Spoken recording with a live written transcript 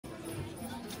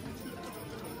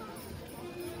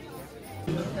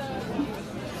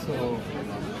So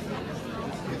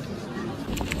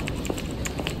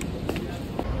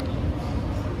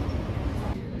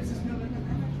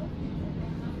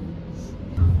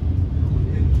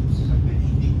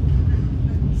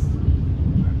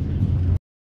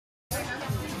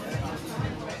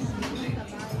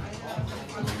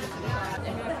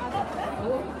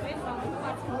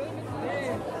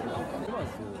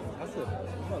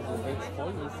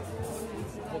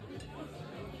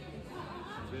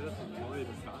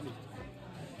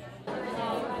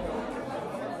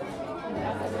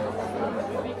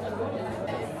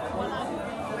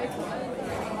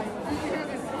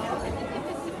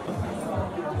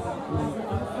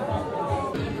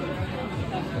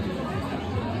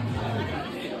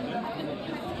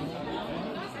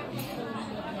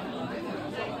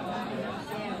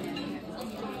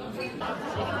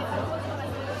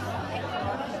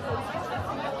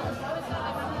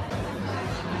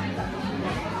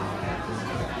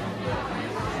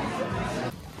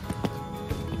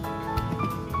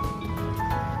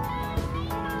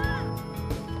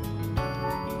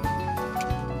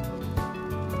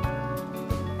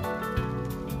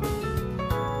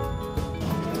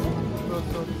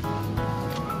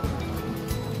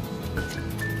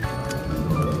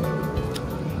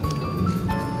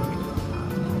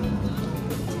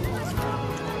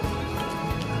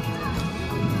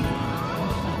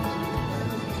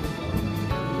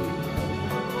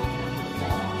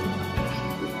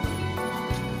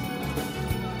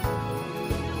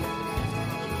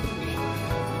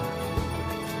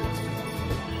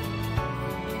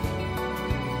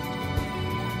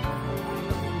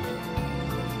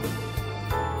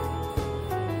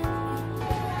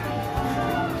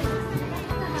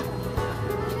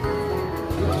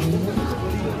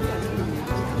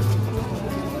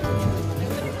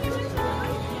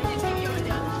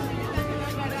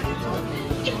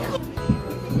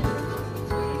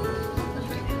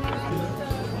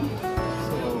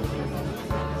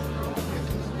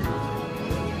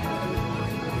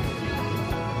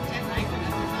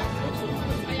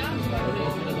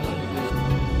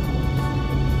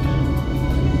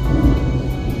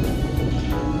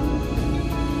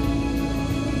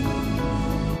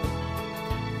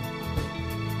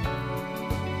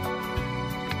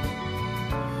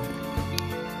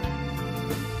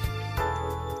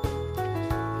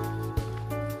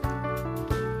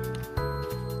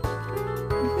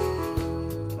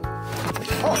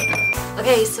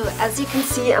okay, so as you can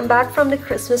see, I'm back from the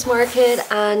Christmas market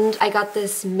and I got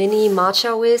this mini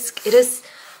matcha whisk. It is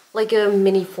like a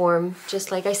mini form,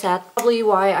 just like I said. Probably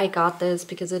why I got this,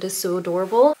 because it is so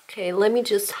adorable. Okay, let me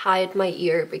just hide my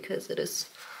ear because it is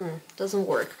doesn't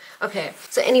work. Okay,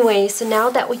 so anyway, so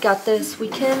now that we got this, we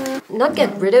can not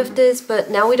get rid of this, but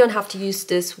now we don't have to use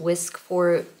this whisk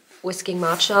for whisking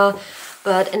matcha,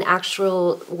 but an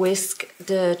actual whisk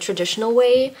the traditional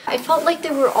way. I felt like they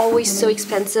were always so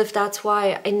expensive, that's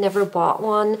why I never bought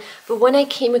one. But when I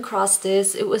came across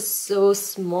this, it was so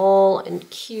small and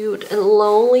cute and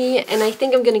lonely, and I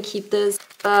think I'm gonna keep this,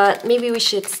 but maybe we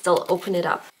should still open it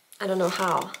up. I don't know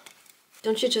how.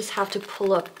 Don't you just have to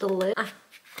pull up the lid?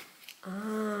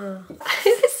 Ah,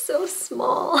 it is so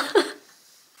small.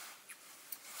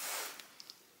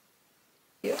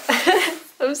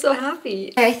 I'm so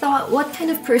happy. I thought, what kind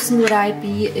of person would I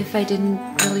be if I didn't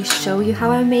really show you how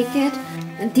I make it?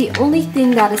 And the only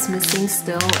thing that is missing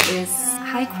still is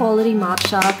high quality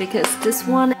matcha, because this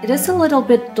one, it is a little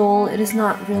bit dull, it is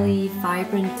not really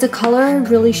vibrant. The color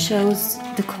really shows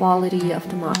the quality of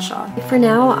the matcha. For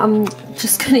now, I'm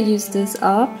just gonna use this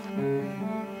up.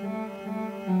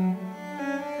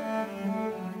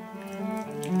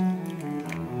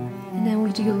 And then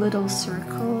we do little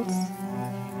circles.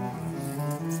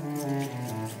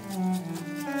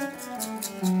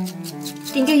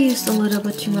 I think I used a little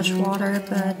bit too much water,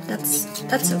 but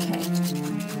that's okay.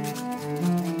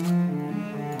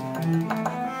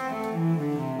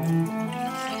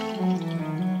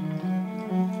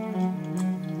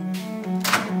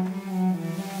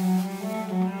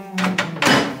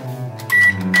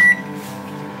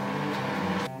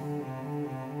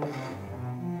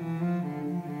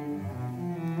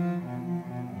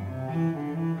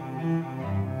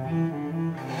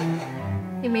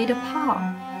 It made a pop.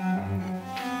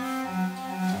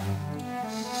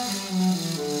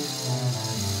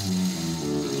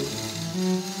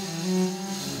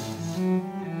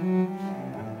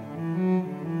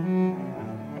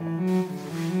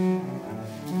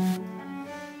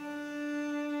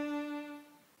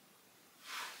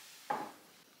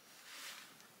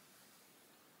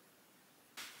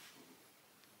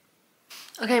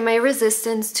 Okay, my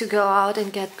resistance to go out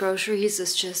and get groceries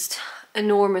is just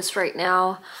enormous right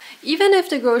now. Even if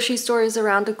the grocery store is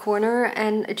around the corner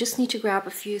and I just need to grab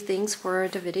a few things for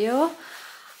the video,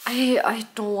 I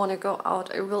don't want to go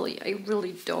out. I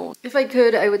really don't. If I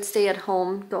could, I would stay at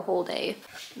home the whole day.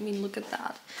 I mean, look at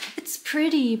that. It's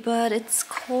pretty, but it's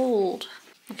cold.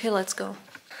 Okay, let's go.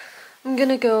 I'm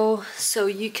gonna go so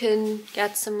you can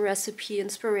get some recipe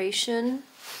inspiration.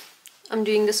 I'm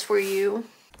doing this for you.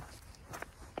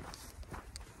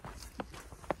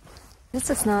 This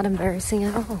is not embarrassing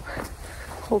at all,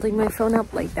 holding my phone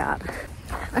up like that.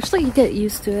 Actually, you get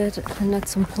used to it, and at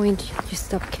some point you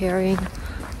stop caring.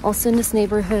 Also in this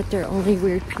neighborhood, there are only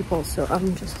weird people, so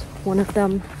I'm just one of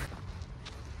them.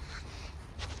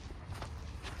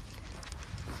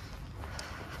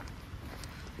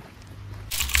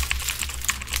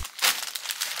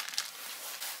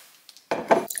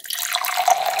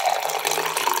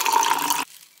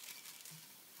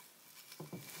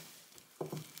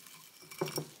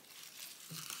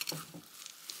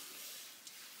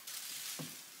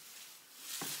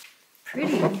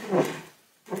 Pretty.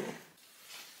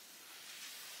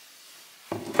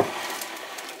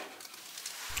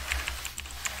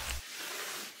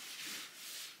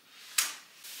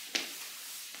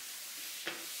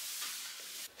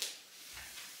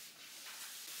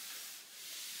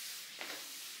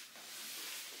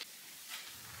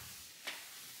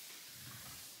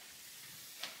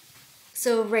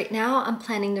 So right now I'm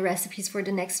planning the recipes for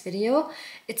the next video.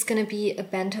 It's gonna be a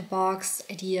bento box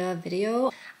idea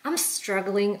video. I'm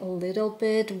struggling a little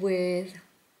bit with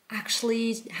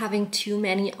actually having too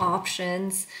many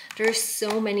options. There's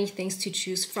so many things to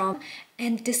choose from,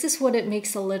 and this is what it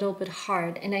makes a little bit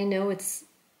hard. And I know it's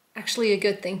actually a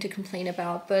good thing to complain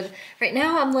about, but right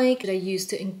now I'm like, I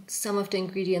used some of the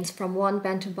ingredients from one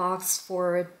bento box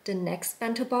for the next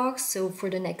bento box, so for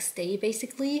the next day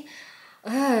basically.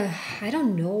 I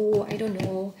don't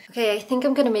know. Okay, I think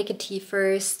I'm gonna make a tea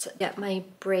first, get my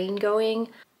brain going.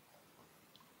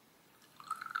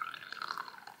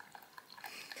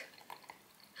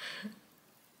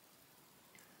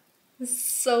 This is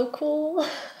so cool.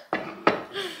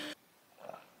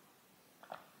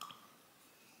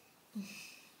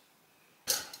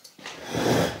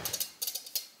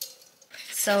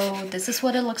 So this is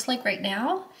what it looks like right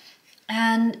now.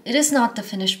 And it is not the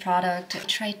finished product. I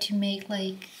tried to make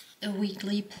like a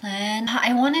weekly plan.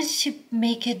 I wanted to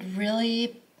make it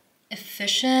really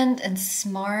efficient and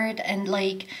smart and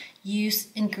like use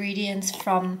ingredients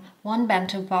from one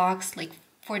bento box like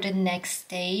for the next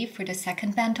day for the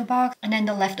second bento box, and then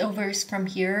the leftovers from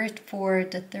here for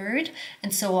the third,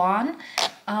 and so on.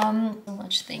 So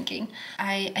much thinking.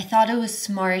 I thought it was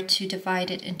smart to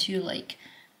divide it into like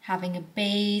having a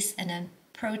base and then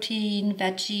protein,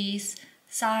 veggies,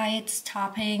 sides,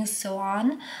 toppings, so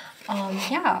on.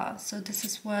 Yeah, so this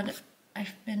is what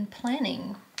I've been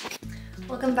planning.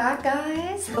 Welcome back,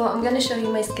 guys. So I'm gonna show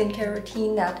you my skincare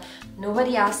routine that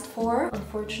nobody asked for,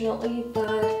 unfortunately,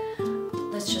 but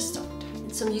let's just start.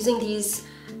 So I'm using these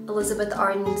Elizabeth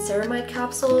Arden ceramide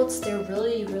capsules. They're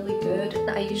really good.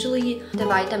 I usually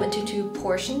divide them into 2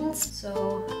 portions,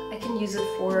 so I can use it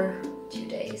for 2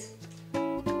 days.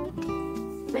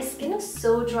 My skin is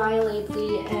so dry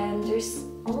lately and there's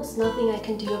almost nothing I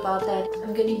can do about that.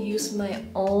 I'm gonna use my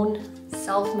own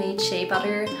self-made shea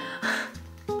butter.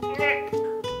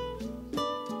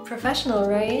 Professional,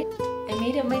 right? I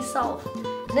made it myself.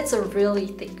 And it's a really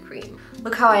thick cream.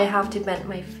 Look how I have to bend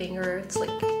my finger. It's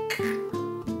like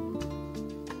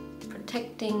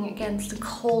protecting against the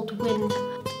cold wind.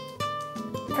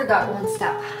 Forgot one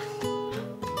step.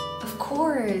 Of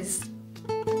course.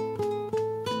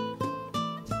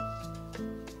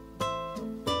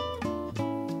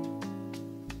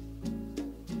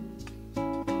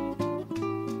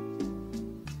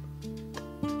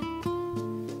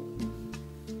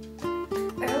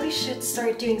 Should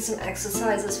start doing some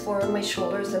exercises for my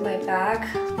shoulders and my back,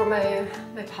 for my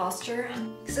posture,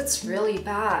 because it's really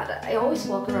bad. I always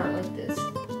walk around like this.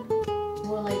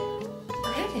 More like,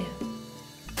 okay.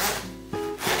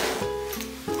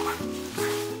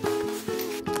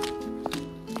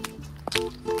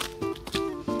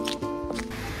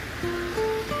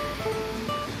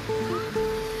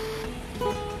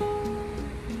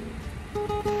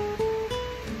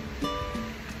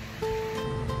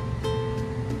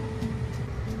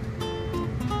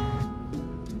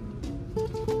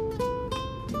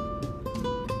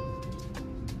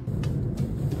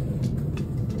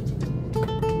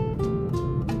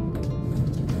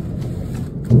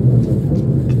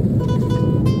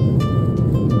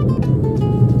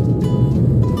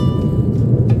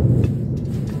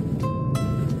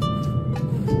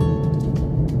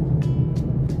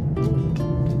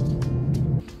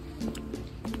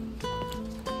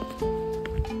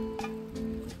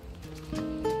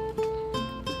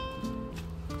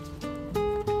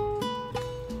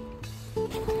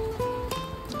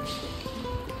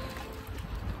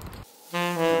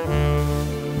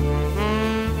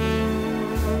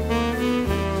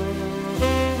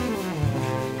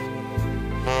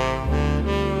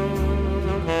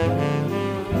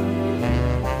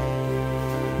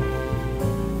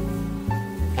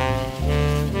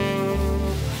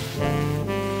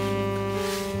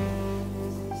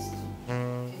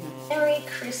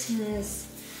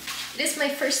 is my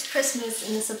first Christmas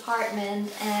in this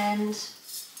apartment, and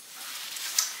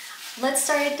let's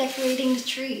start decorating the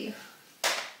tree.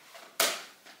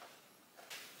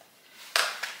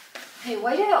 Hey,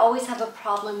 why do I always have a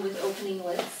problem with opening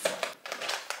lids?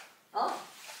 Oh.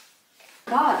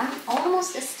 God, I'm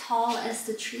almost as tall as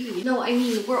the tree. No, I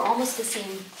mean, we're almost the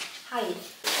same height.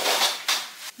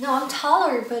 No, I'm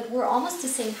taller, but we're almost the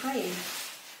same height.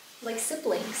 Like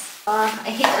siblings. I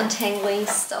hate untangling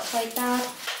stuff like that.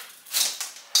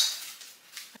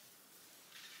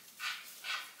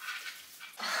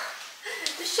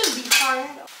 This shouldn't be hard.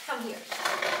 Come here.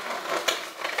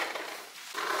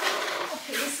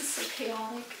 Okay, this is so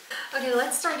chaotic. Okay,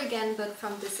 let's start again, but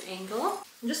from this angle.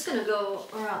 I'm just gonna go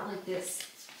around like this.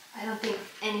 I don't think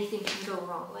anything can go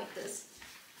wrong like this.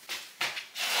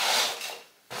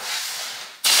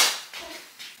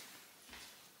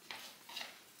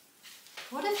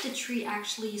 What if the tree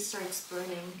actually starts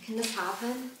burning? Can this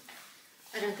happen?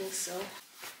 I don't think so.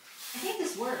 I think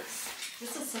this works.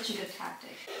 This is such a good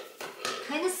tactic.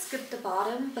 Kind of skipped the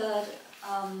bottom, but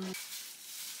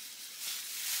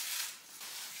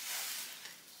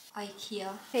IKEA.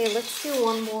 Okay, let's do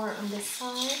one more on this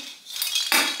side.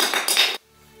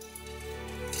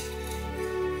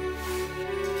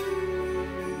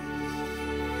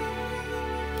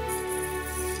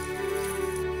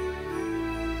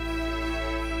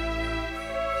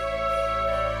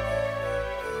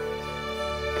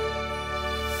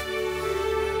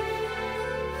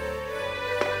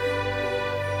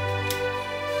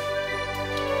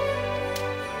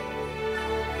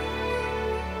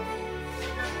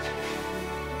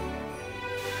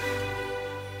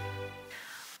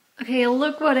 Okay,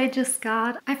 look what I just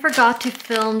got. I forgot to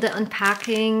film the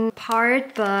unpacking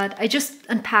part, but I just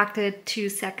unpacked it 2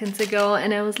 seconds ago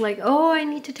and I was like, oh, I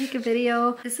need to take a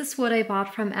video. This is what I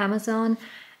bought from Amazon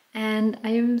and I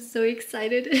am so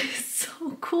excited. It's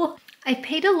so cool. I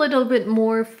paid a little bit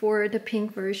more for the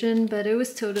pink version, but it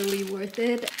was totally worth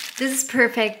it. This is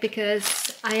perfect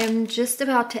because I am just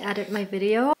about to edit my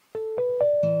video.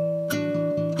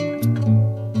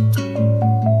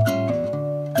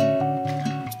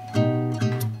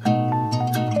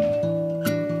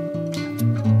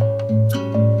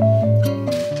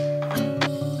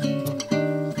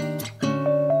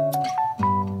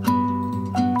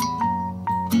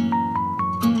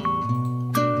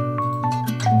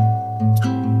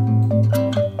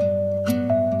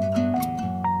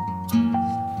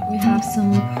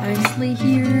 Some parsley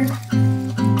here,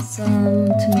 some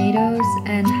tomatoes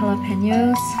and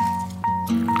jalapenos.